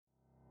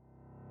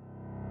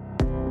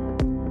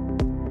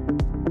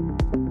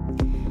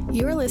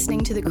You are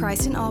listening to the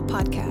Christ in All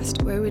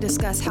podcast, where we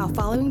discuss how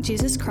following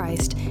Jesus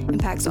Christ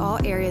impacts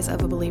all areas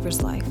of a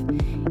believer's life.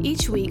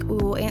 Each week, we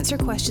will answer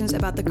questions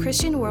about the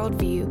Christian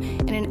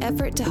worldview in an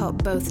effort to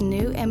help both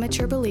new and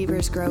mature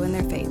believers grow in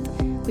their faith.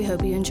 We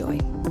hope you enjoy.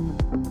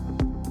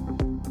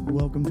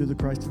 Welcome to the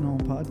Christ in All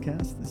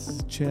podcast. This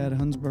is Chad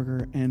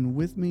Hunsberger, and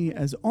with me,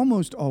 as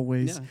almost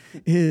always,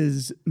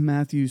 is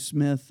Matthew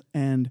Smith.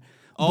 And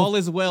all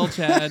is well,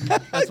 Chad.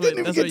 That's what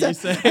you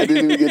say. I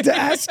didn't even get to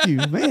ask you,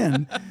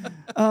 man.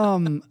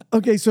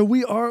 Okay, so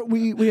we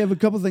have a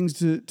couple things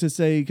to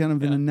say, kind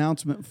of in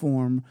announcement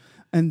form,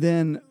 and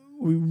then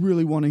we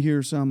really want to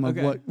hear some of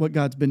what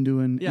God's been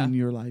doing in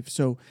your life.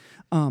 So,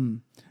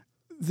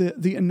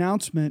 the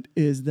announcement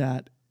is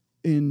that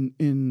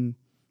in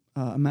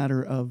a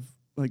matter of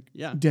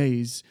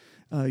days,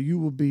 you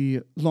will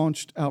be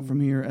launched out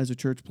from here as a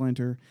church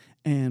planter,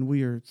 and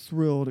we are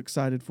thrilled,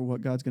 excited for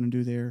what God's going to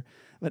do there.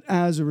 But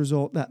as a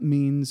result, that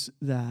means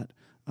that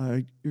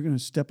you're going to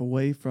step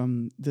away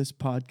from this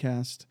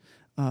podcast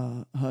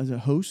as a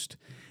host,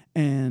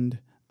 and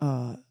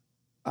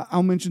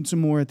I'll mention some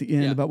more at the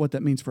end about what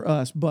that means for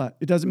us, but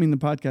it doesn't mean the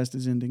podcast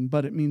is ending,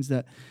 but it means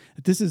that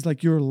this is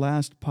like your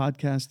last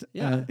podcast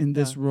in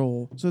this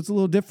role. So it's a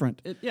little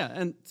different.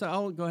 And so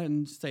I'll go ahead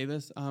and say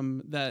this,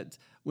 that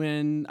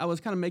when I was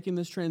kind of making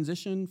this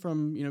transition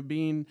from,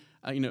 being,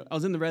 I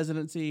was in the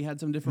residency, had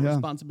some different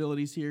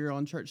responsibilities here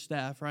on church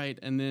staff, right?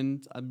 And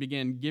then I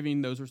began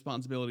giving those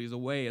responsibilities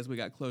away as we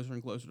got closer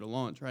and closer to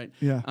launch, right?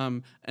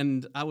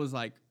 And I was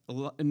like,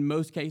 in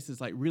most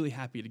cases, like really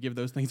happy to give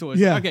those things away.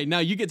 Okay, now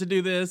you get to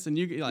do this, and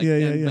you like,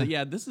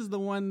 but this is the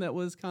one that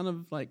was kind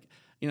of like,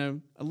 a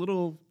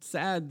little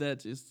sad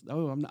that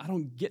I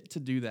don't get to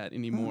do that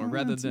anymore.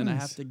 Rather than nice.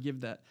 I have to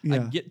give that, I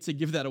get to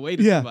give that away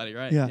to somebody,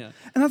 right? And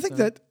I think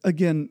that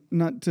again,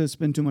 not to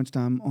spend too much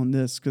time on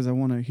this because I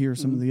want to hear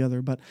some of the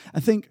other, but I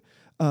think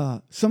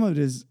some of it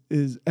is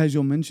as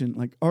you'll mention,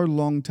 like our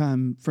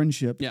longtime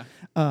friendship.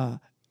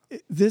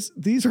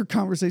 These are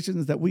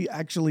conversations that we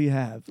actually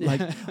have,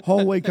 like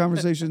hallway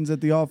conversations at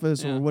the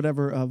office or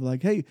whatever of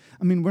like, hey,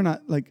 I mean, we're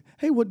not like,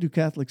 hey, what do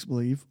Catholics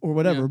believe or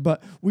whatever,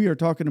 but we are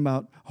talking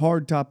about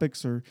hard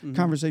topics or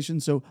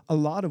conversations. So a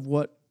lot of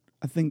what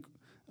I think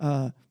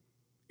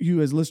you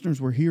as listeners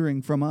were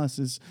hearing from us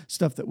is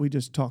stuff that we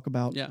just talk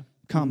about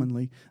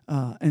commonly.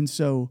 And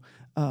so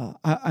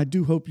I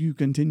do hope you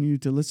continue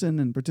to listen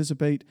and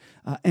participate.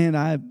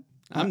 And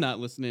I'm not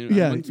listening.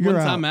 Once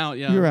I'm out,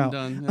 you're out.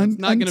 Done. It's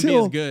not going to be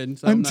as good.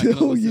 So I'm not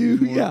gonna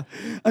listen anymore.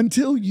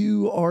 Until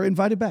you are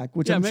invited back,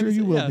 which I'm sure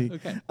you will be.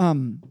 Okay.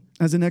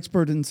 As an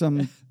expert in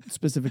some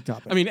specific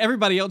topic. I mean,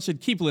 everybody else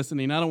should keep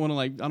listening. I don't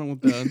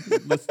want the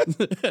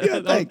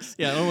thanks.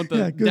 I don't want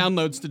the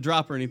downloads to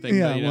drop or anything.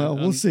 Yeah,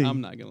 we'll see. I'm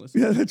not going to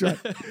listen. Yeah, that's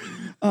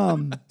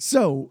right.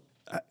 So.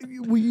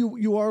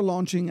 You are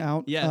launching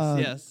out.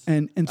 Yes.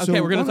 And so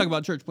okay, we're going to talk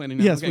about church planning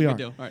now. Yes, okay, we good are.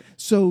 Deal. All right.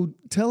 So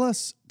tell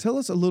us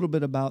a little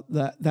bit about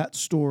that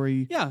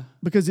story. Yeah.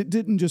 Because it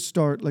didn't just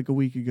start like a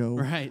week ago.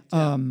 Right.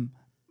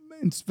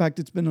 In fact,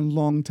 it's been a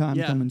long time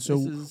coming. So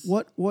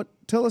what?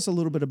 Tell us a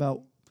little bit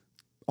about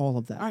all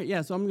of that. All right.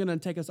 Yeah. So I'm going to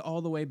take us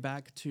all the way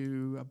back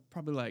to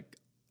probably like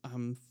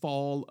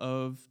fall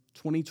of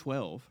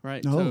 2012.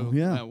 Right.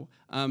 Oh,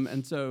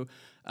 and so.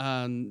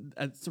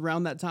 It's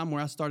around that time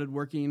where I started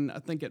working, I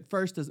think at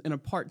first as in a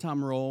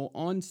part-time role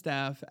on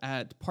staff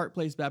at Park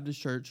Place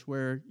Baptist Church,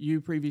 where you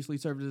previously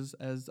served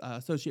as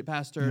associate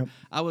pastor. Yep.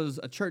 I was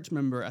a church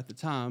member at the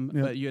time,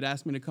 but you had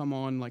asked me to come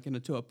on like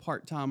into a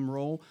part-time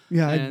role.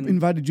 Yeah, I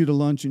invited you to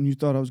lunch, and you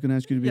thought I was going to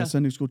ask you to be a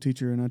Sunday school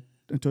teacher, and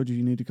I told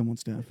you need to come on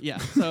staff. Yeah,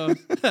 so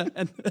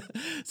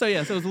so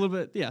it was a little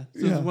bit, So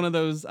it was one of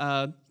those,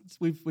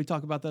 we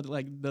talk about that,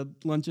 like the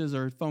lunches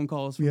or phone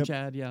calls from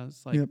Chad. Yeah,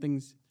 it's like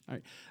things... All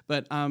right.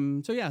 But,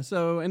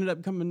 so ended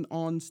up coming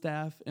on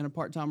staff in a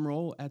part-time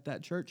role at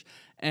that church.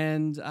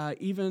 And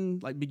even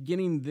like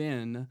beginning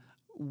then,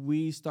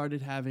 we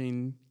started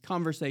having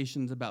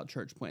conversations about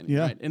church planning,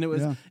 right? And it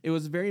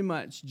was very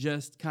much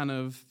just kind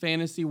of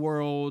fantasy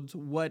world,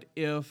 what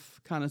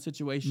if kind of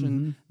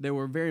situation. There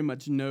were very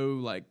much no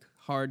like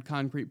hard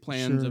concrete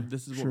plans of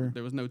this is what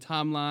there was no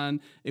timeline.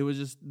 It was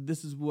just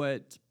this is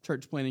what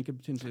church planning could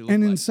potentially look like.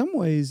 And in some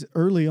ways,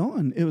 early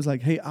on, it was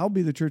like, hey, I'll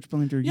be the church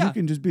planter. You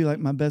can just be like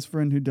my best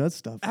friend who does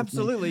stuff.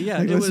 Absolutely, yeah.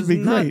 Like, it would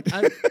be great.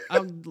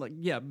 I'm like,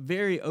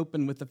 very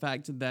open with the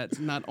fact that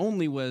not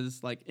only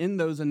was like in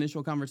those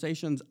initial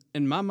conversations,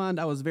 in my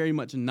mind, I was very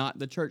much not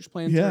the church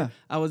planter. Yeah.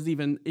 I was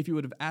even, if you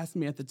would have asked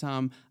me at the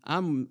time, I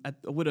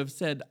would have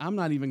said, I'm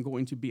not even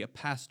going to be a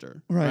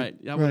pastor. Right.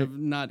 I would have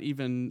not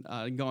even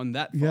gone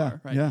that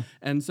far. Right. Yeah.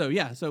 And so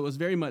it was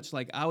very much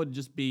like I would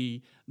just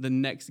be the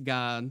next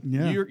guy.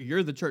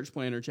 You're the church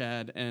planter,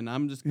 Chad, and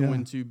I'm just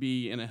going to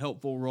be in a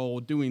helpful role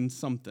doing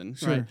something,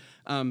 right?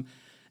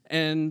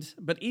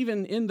 But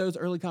even in those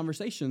early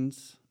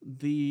conversations,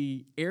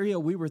 the area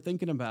we were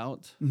thinking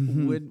about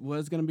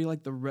was going to be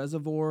like the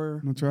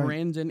Reservoir,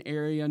 Brandon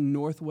area,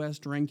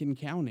 northwest Rankin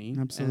County,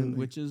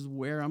 which is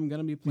where I'm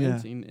going to be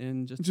planting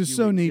in just. Just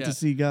so neat to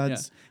see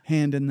God's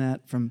hand in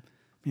that from.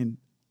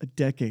 a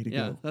decade ago.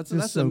 Yeah, that's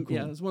so cool.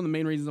 Yeah, that's one of the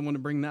main reasons I want to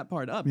bring that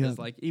part up. Is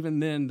like even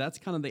then, that's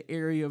kind of the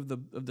area of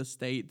the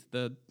state,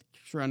 the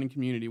surrounding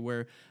community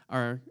where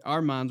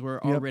our minds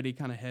were already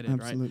kind of headed.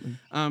 Absolutely.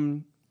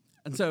 Right.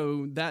 And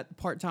so that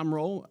part-time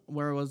role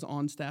where I was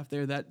on staff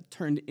there, that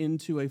turned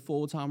into a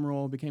full-time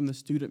role, became the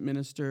student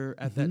minister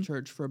at that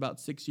church for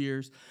about 6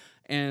 years.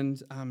 And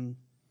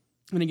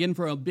again,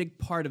 for a big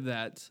part of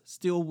that,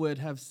 still would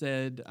have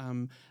said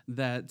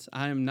that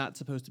I am not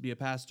supposed to be a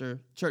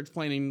pastor. Church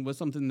planning was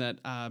something that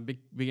I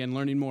began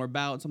learning more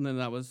about, something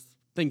that I was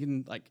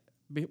thinking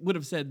would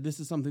have said this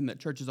is something that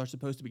churches are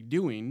supposed to be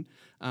doing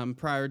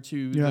prior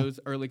to those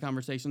early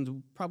conversations.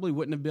 Probably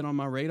wouldn't have been on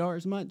my radar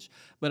as much,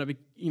 but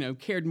I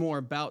cared more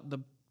about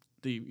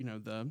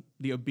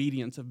the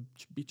obedience of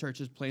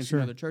churches planting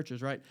other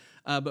churches, right?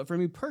 But for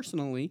me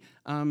personally,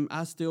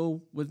 I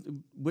still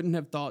wouldn't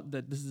have thought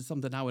that this is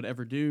something I would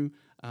ever do.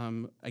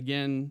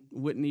 Again,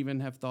 wouldn't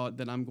even have thought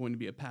that I'm going to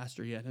be a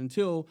pastor yet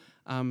until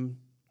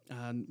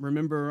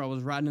remember I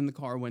was riding in the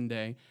car one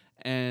day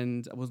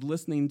and I was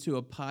listening to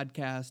a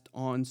podcast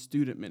on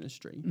student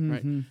ministry,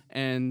 right?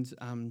 And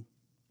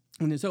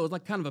so it was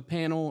like kind of a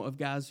panel of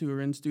guys who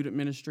were in student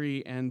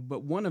ministry,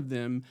 but one of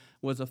them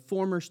was a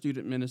former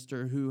student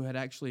minister who had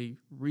actually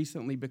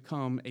recently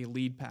become a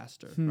lead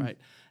pastor, right?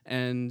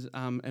 And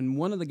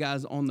one of the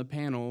guys on the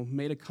panel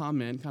made a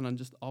comment, kind of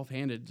just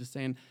offhanded, just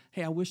saying,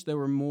 "Hey, I wish there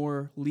were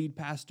more lead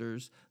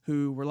pastors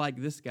who were like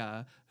this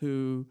guy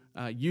who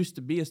used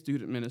to be a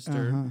student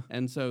minister,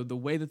 and so the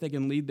way that they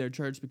can lead their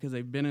church because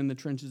they've been in the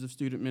trenches of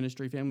student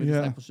ministry, family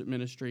discipleship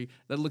ministry,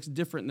 that looks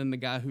different than the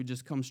guy who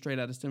just comes straight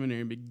out of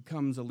seminary and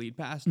becomes a lead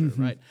pastor,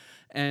 right?"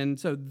 And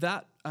so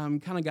that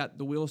kind of got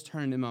the wheels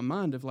turned in my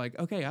mind of like,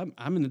 okay,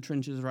 I'm in the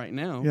trenches right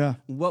now. Yeah.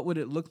 What would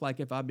it look like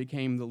if I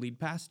became the lead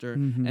pastor?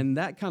 And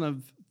that kind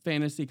of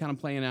fantasy kind of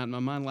playing out in my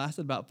mind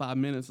lasted about 5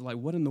 minutes. Like,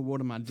 what in the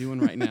world am I doing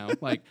right now?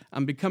 Like,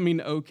 I'm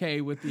becoming okay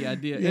with the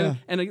idea. Yeah.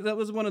 And that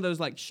was one of those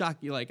like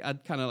shocky, like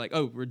I'd kind of like,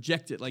 oh,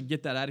 reject it, like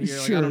get that out of here.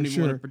 Like I don't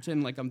even want to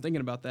pretend like I'm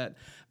thinking about that.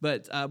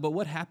 But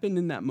what happened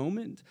in that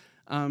moment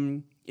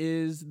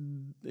is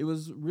it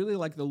was really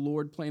like the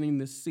Lord planting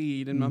this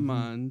seed in my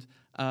mind.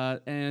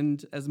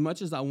 And as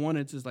much as I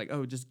wanted to, like,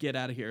 oh, just get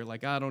out of here.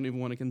 Like, I don't even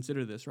want to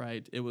consider this,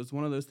 right? It was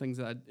one of those things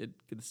that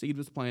the seed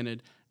was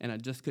planted, and I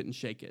just couldn't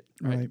shake it,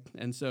 right?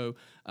 And so,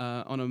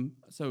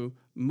 so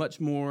much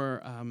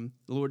more,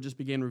 the Lord just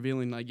began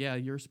revealing, like, yeah,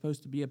 you're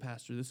supposed to be a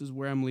pastor. This is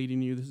where I'm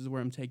leading you. This is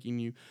where I'm taking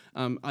you.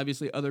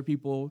 Obviously, other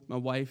people, my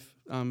wife,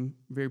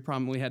 very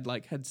prominently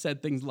had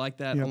said things like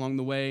that along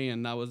the way,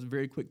 and I was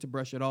very quick to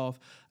brush it off.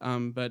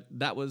 But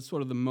that was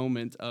sort of the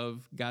moment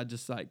of God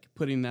just like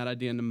putting that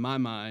idea into my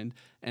mind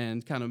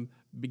and kind of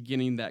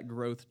beginning that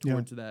growth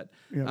towards that.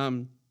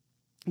 Then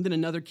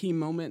another key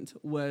moment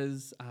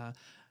was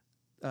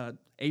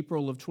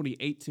April of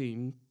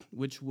 2018,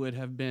 which would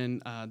have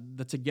been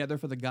the Together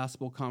for the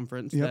Gospel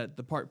conference that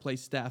the Park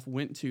Place staff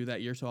went to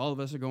that year. So all of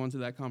us are going to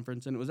that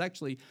conference, and it was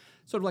actually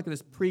sort of like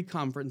this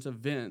pre-conference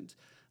event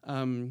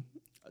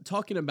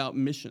talking about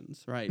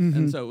missions, right?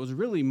 And so it was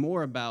really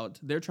more about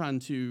they're trying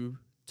to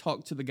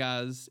talk to the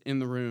guys in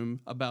the room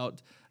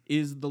about,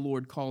 is the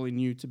Lord calling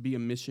you to be a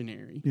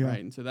missionary, right?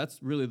 And so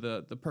that's really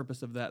the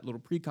purpose of that little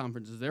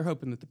pre-conference is they're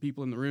hoping that the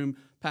people in the room,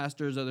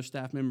 pastors, other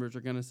staff members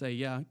are going to say,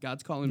 yeah,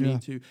 God's calling me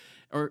to,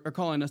 or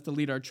calling us to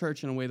lead our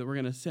church in a way that we're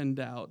going to send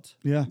out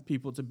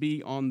people to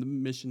be on the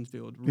mission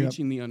field,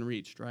 reaching the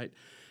unreached, right?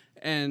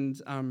 And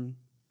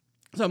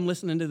so I'm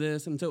listening to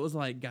this, and so it was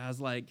like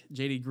guys like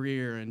J.D.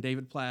 Greer and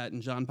David Platt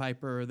and John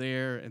Piper are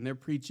there, and they're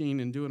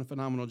preaching and doing a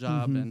phenomenal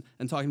job and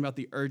talking about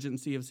the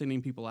urgency of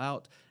sending people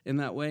out in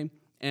that way.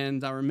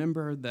 And I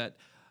remember that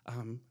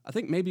I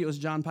think maybe it was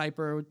John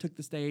Piper took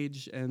the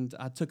stage, and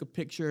I took a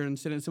picture and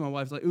sent it to my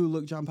wife, like, ooh,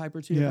 look, John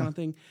Piper's here, kind of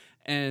thing.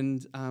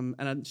 And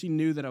she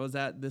knew that I was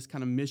at this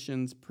kind of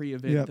missions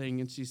pre-event thing,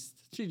 and she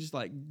just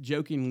like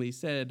jokingly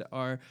said,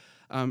 are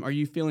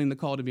you feeling the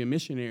call to be a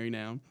missionary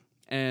now?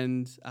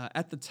 And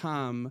at the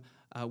time,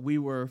 we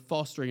were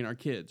fostering our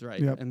kids,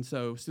 right? And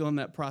so still in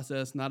that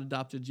process, not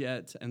adopted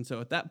yet. And so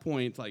at that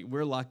point, like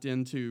we're locked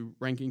into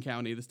Rankin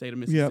County, the state of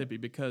Mississippi,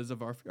 because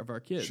of our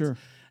kids.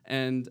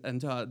 And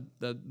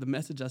the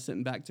message I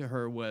sent back to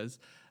her was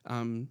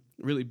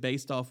really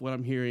based off what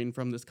I'm hearing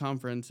from this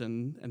conference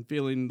and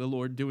feeling the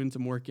Lord doing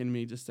some work in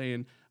me, just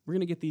saying, we're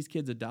going to get these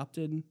kids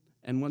adopted.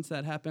 And once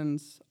that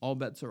happens, all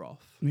bets are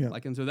off.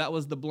 And so that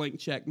was the blank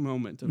check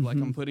moment of like,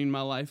 I'm putting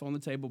my life on the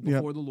table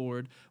before the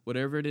Lord.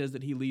 Whatever it is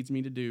that He leads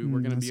me to do, we're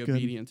going to be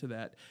obedient to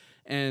that.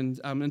 And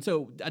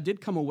so I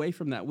did come away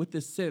from that with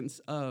this sense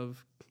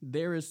of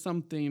there is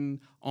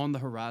something on the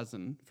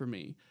horizon for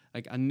me.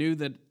 Like I knew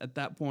that at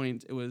that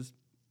point it was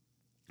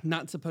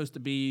not supposed to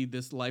be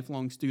this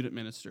lifelong student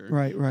minister.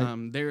 Right.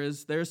 There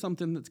is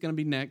something that's going to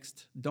be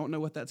next. Don't know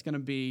what that's going to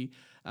be.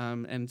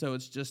 And so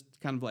it's just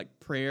kind of like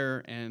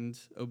prayer and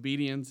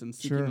obedience and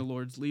seeking the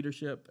Lord's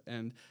leadership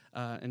and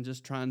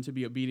just trying to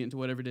be obedient to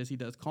whatever it is He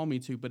does call me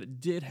to. But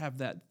it did have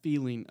that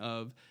feeling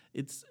of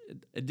it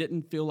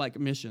didn't feel like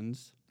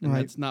missions. And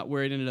that's not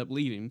where it ended up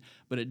leading,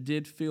 but it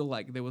did feel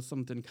like there was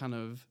something kind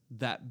of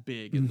that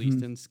big, at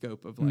least in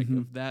scope of like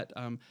of that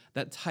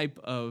that type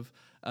of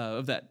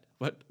that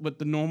what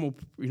the normal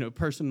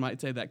person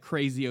might say, that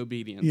crazy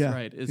obedience,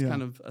 right, is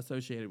kind of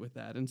associated with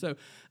that. And so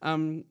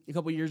a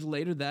couple years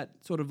later, that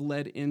sort of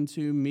led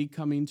into me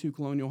coming to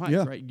Colonial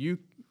Heights, right? You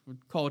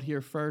called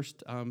here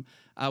first.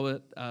 I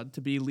was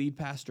to be lead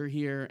pastor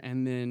here,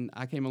 and then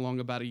I came along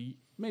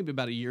maybe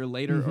about a year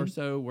later or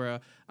so, where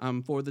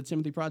for the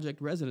Timothy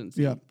Project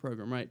residency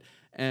program, right?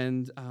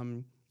 And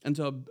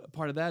so a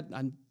part of that,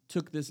 I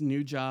took this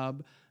new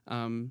job,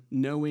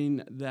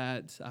 knowing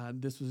that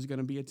this was going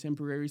to be a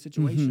temporary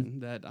situation,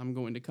 that I'm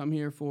going to come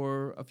here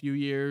for a few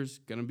years,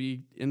 going to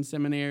be in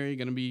seminary,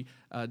 going to be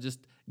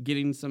just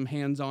getting some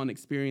hands-on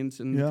experience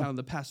in kind of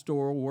the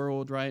pastoral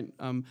world, right?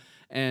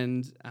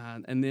 And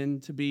then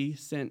to be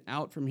sent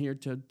out from here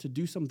to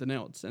do something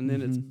else. And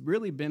then it's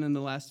really been in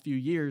the last few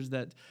years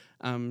that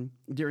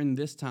during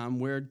this time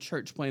where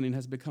church planning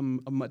has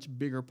become a much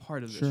bigger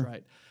part of this,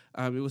 right?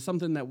 It was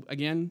something that,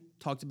 again,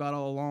 talked about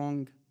all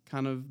along,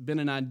 kind of been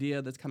an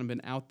idea that's kind of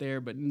been out there,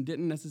 but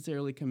didn't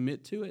necessarily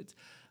commit to it.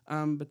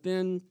 But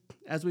then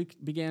as we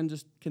began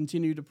just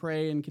continue to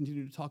pray and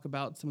continue to talk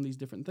about some of these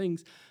different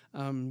things,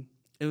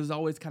 it was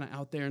always kind of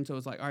out there. And so it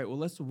was like, all right, well,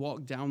 let's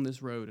walk down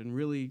this road and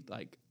really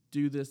like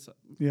do this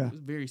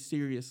very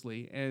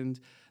seriously. And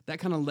that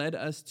kind of led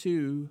us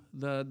to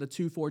the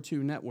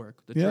 242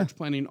 network, the church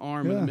planning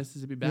arm of the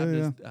Mississippi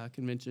Baptist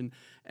Convention.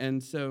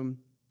 And so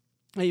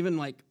I even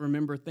like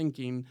remember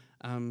thinking,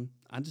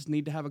 I just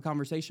need to have a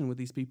conversation with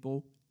these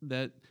people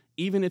that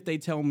even if they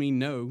tell me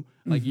no,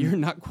 like you're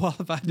not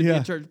qualified to be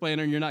a church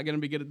planner and you're not going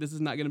to be good at this, is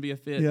not going to be a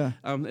fit.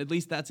 At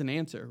least that's an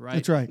answer, right?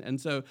 That's right.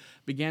 And so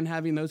began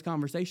having those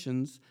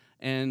conversations,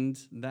 and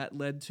that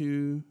led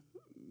to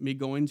me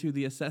going to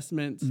the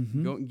assessment,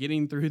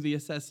 getting through the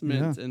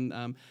assessment,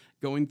 and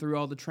going through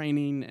all the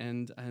training,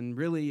 and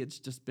really it's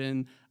just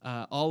been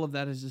all of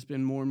that has just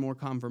been more and more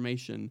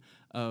confirmation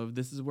of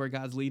this is where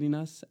God's leading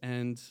us.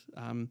 And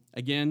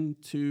again,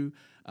 to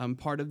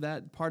part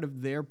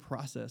of their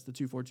process, the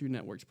 242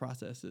 Network's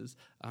process is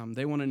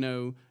they want to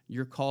know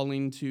your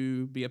calling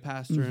to be a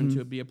pastor and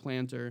to be a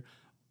planter.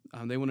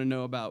 They want to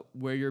know about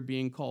where you're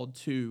being called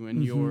to,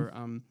 and your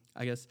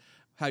I guess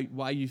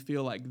why you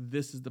feel like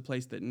this is the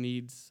place that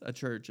needs a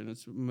church. And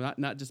it's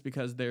not just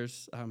because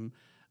there's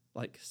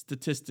like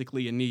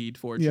statistically a need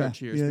for a church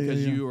here. It's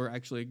because you are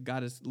actually,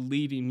 God is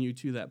leading you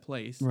to that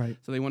place. Right.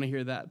 So they want to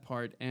hear that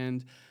part.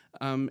 And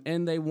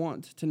they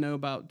want to know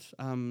about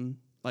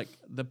like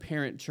the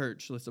parent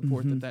church, the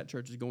support that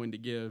church is going to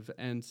give.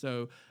 And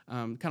so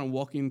kind of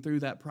walking through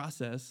that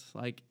process,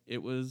 like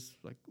it was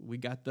like we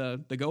got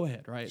the go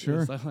ahead, right?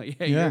 Sure. It was like,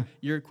 hey,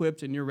 you're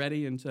equipped and you're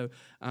ready. And so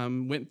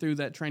went through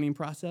that training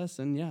process,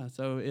 and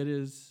so it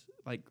is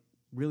like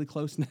really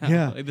close now.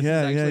 Like, this is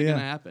actually going to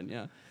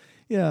happen.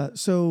 Yeah.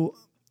 So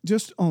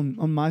just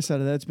on my side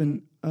of that, it's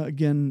been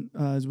again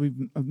as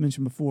I've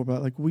mentioned before,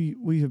 but like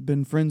we have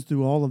been friends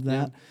through all of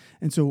that,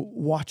 and so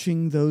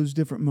watching those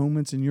different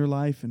moments in your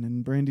life and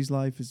in Brandy's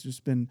life has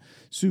just been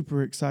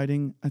super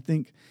exciting. I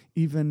think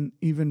even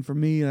for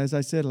me, as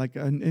I said, like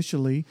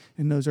initially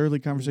in those early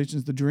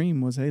conversations, the dream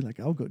was, hey, like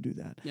I'll go do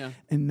that.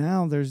 And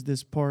now there's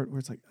this part where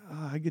it's like,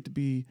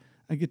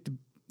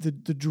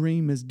 the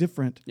dream is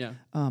different,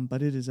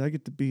 but I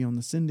get to be on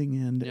the sending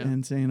end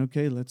and saying,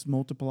 okay, let's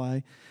multiply.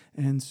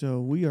 And so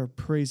we are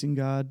praising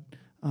God.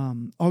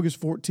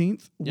 August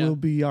 14th will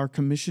be our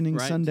commissioning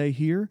Sunday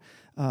here.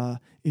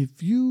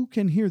 If you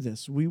can hear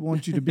this, we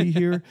want you to be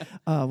here.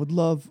 Would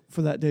love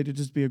for that day to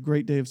just be a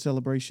great day of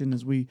celebration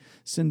as we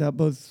send out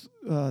both,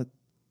 well,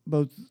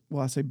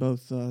 I say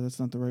both, that's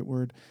not the right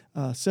word,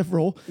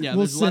 several. Yeah,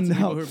 there's lots of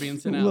people who are being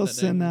sent out. We'll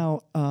send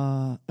out,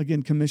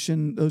 again,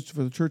 commission those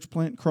for the church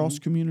plant, Cross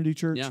Community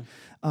Church,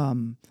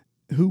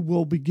 who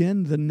will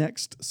begin the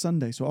next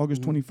Sunday. So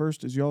August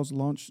 21st is y'all's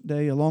launch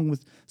day, along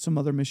with some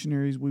other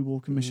missionaries we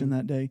will commission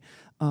that day.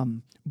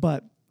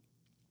 But,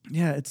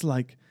 it's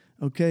like,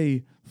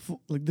 okay,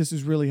 like this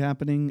is really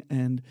happening,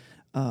 and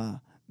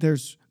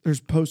there's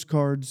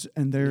postcards,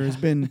 and there has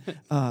been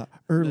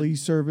early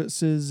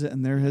services,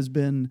 and there has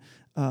been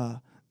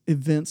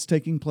events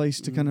taking place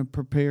to kind of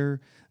prepare.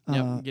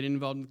 Getting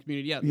involved in the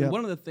community.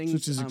 One of the things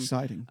which is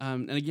exciting.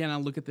 And again, I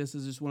look at this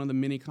as just one of the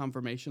many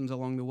confirmations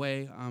along the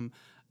way.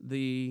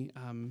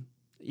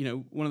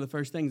 one of the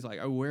first things, like,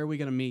 where are we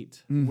going to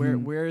meet?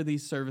 Mm-hmm. Where are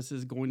these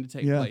services going to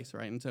take place,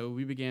 right? And so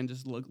we began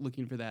just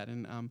looking for that.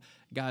 And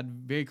God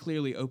very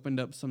clearly opened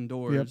up some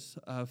doors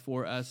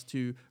for us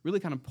to really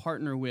kind of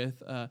partner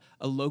with a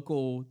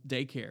local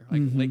daycare,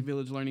 like Lake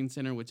Village Learning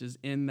Center, which is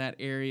in that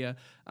area,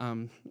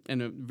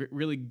 in a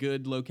really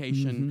good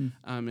location,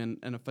 and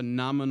a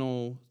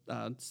phenomenal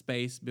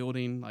space,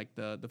 building. Like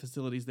the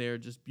facilities there are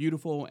just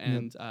beautiful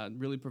and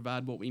really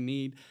provide what we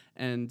need.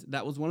 And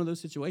that was one of those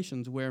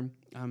situations where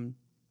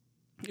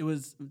it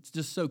was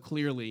just so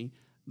clearly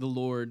the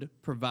Lord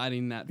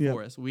providing that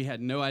for us. We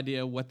had no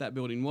idea what that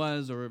building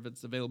was or if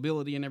its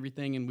availability and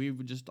everything, and we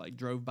just like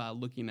drove by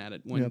looking at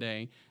it one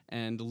day,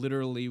 and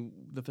literally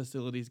the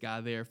facilities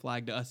guy there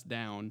flagged us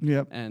down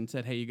and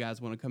said, "Hey, you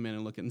guys want to come in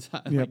and look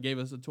inside?" Like, gave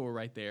us a tour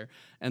right there.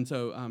 And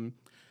so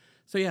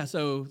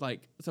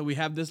so we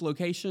have this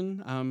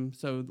location.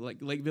 So like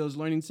Lake Village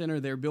Learning Center,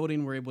 their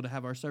building, we're able to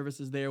have our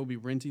services there. We'll be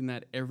renting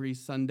that every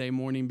Sunday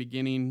morning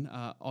beginning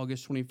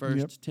August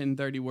 21st,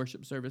 10:30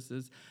 worship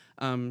services.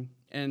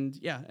 And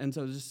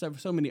so just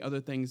so many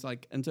other things,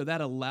 and so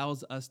that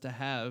allows us to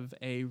have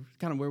a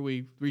kind of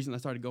reason I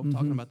started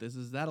talking about this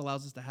is that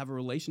allows us to have a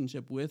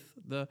relationship with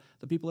the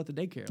people at the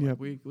daycare.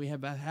 Like we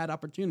have had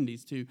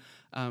opportunities to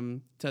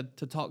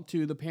talk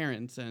to the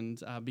parents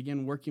and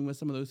begin working with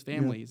some of those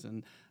families.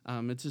 And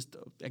it's just,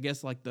 I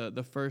guess, like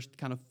the first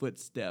kind of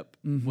footstep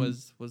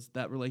was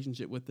that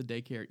relationship with the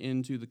daycare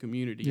into the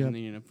community. And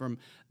then, from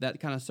that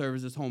kind of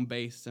serves as home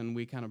base, and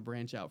we kind of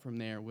branch out from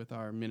there with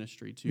our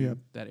ministry to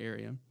that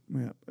area.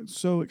 Yeah,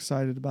 so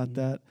excited about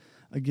that.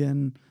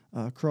 Again,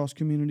 Cross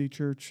Community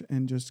Church,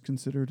 and just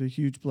consider it a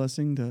huge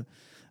blessing to,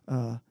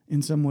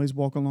 in some ways,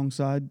 walk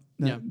alongside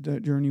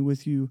that journey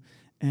with you.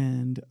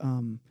 And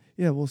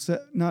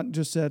not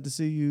just sad to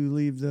see you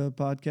leave the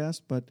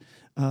podcast, but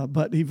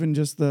even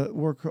just the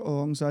work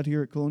alongside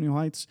here at Colonial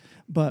Heights.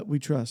 But we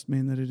trust,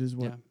 man, that it is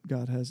what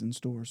God has in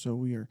store. So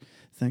we are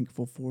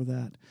thankful for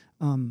that.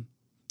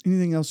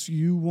 Anything else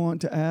you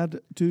want to add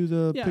to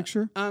the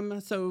picture?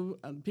 So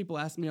people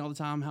ask me all the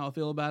time how I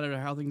feel about it or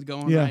how things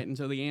going, right? And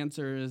so the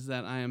answer is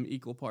that I am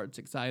equal parts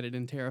excited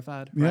and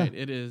terrified, right?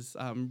 It is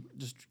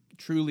just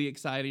truly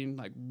exciting,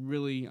 like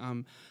really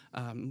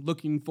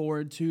looking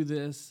forward to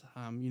this.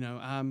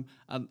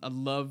 I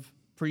love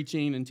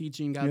preaching and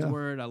teaching God's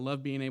word. I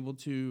love being able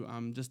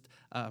to just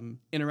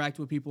interact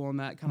with people on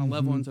that kind of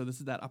level. And so this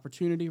is that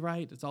opportunity,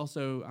 right? It's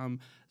also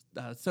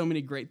so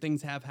many great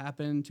things have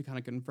happened to kind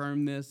of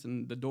confirm this,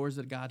 and the doors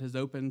that God has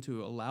opened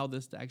to allow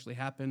this to actually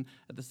happen.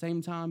 At the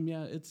same time,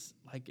 it's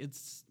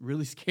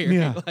really scary.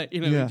 We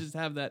just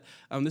have that.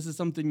 This is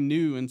something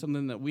new and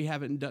something that we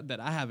haven't done,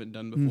 that I haven't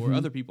done before.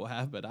 Other people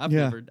have, but I've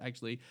never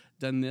actually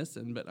done this.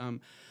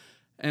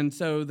 And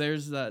so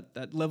there's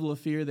that level of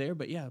fear there.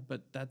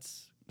 But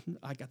that's,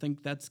 I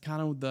think that's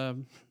kind of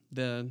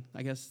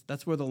I guess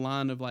that's where the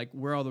line of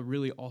where all the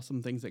really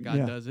awesome things that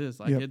God does is.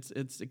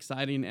 It's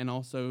exciting and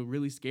also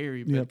really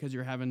scary because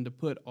you're having to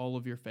put all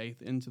of your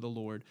faith into the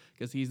Lord,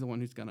 because He's the one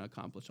who's going to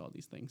accomplish all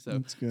these things.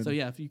 So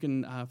if you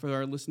can, for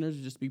our listeners,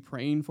 just be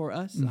praying for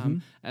us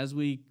as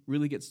we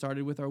really get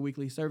started with our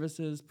weekly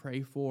services.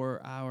 Pray for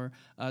our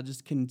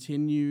just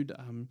continued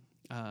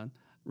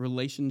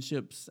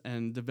relationships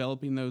and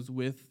developing those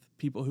with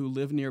people who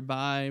live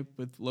nearby,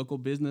 with local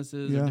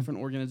businesses or different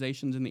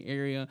organizations in the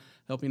area,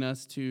 helping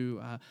us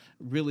to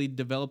really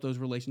develop those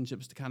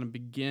relationships to kind of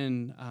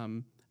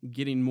begin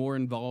getting more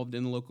involved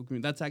in the local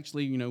community. That's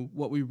actually,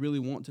 what we really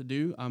want to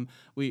do.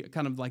 We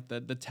kind of like the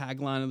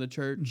tagline of the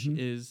church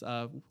is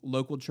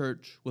local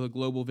church with a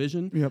global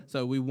vision.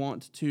 So we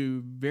want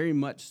to very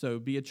much so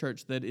be a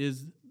church that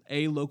is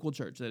a local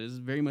church that is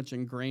very much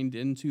ingrained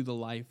into the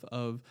life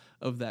of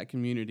that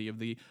community, of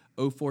the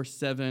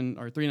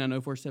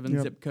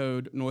 39047 zip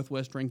code,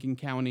 Northwest Rankin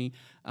County,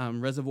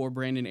 Reservoir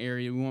Brandon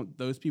area. We want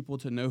those people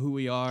to know who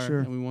we are,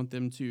 and we want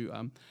them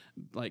to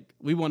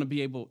we want to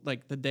be able,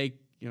 the day,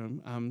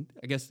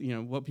 I guess,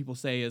 what people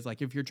say is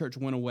if your church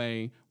went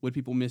away, would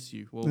people miss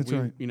you? Well, That's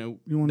right. they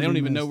don't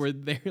even know we're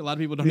there. A lot of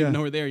people don't even know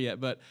we're there yet,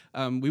 but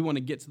we want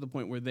to get to the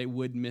point where they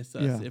would miss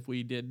us if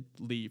we did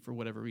leave for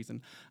whatever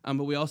reason.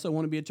 But we also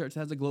want to be a church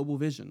that has a global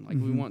vision.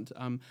 We want,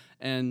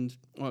 and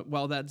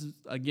while that's,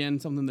 again,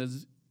 something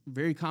that's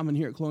very common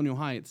here at Colonial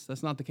Heights,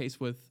 that's not the case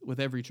with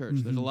every church.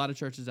 There's a lot of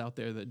churches out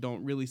there that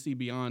don't really see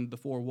beyond the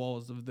four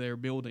walls of their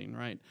building,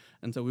 right?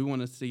 And so we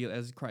want to see,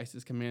 as Christ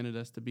has commanded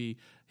us, to be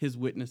His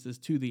witnesses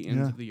to the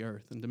ends of the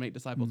earth and to make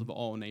disciples of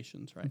all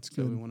nations, right? That's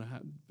so good. we want to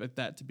have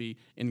that to be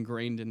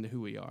ingrained into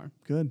who we are.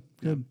 Good.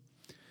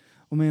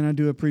 Well, man, I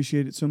do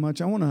appreciate it so much.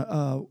 I want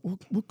to,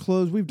 we'll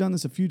close. We've done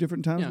this a few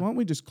different times. Why don't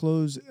we just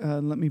close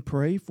and let me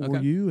pray for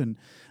you, and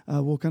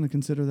we'll kind of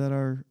consider that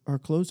our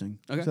closing.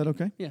 Is that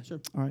okay? Yeah, sure.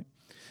 All right.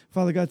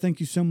 Father God, thank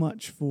you so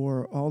much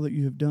for all that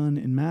you have done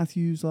in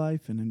Matthew's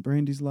life and in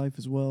Brandy's life,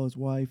 as well as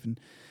wife, and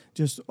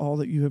just all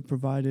that you have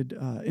provided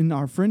in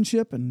our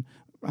friendship. And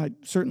I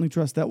certainly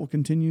trust that will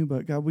continue.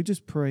 But God, we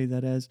just pray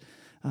that as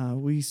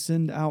we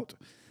send out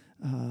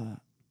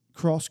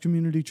Cross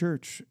Community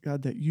Church,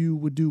 God, that you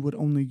would do what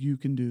only you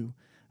can do.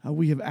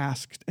 we have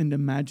asked and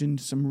imagined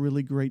some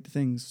really great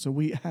things. So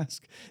we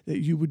ask that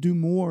you would do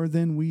more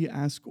than we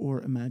ask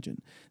or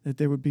imagine, that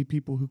there would be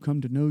people who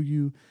come to know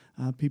you,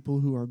 people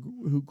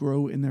who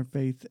grow in their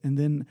faith, and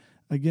then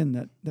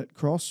again, that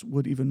cross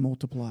would even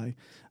multiply,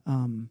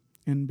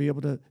 and be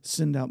able to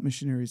send out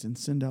missionaries and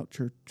send out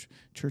church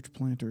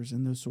planters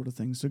and those sort of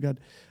things. So God,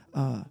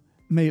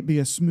 may it be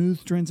a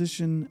smooth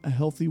transition, a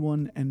healthy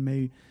one, and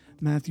may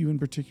Matthew in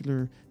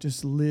particular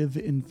just live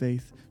in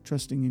faith,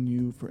 trusting in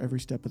you for every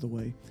step of the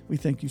way. We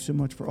thank you so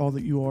much for all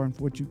that you are and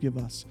for what you give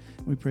us.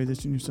 We pray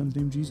this in your Son's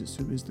name, Jesus,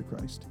 who is the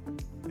Christ.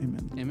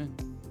 Amen. Amen.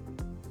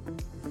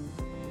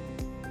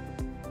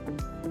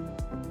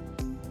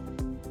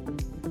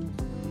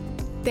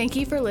 Thank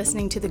you for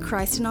listening to the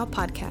Christ in All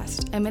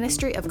podcast, a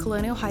ministry of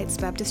Colonial Heights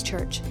Baptist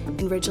Church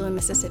in Ridgeland,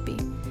 Mississippi.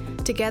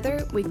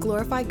 Together, we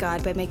glorify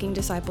God by making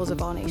disciples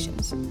of all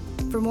nations.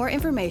 For more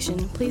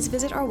information, please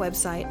visit our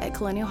website at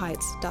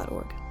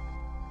colonialheights.org.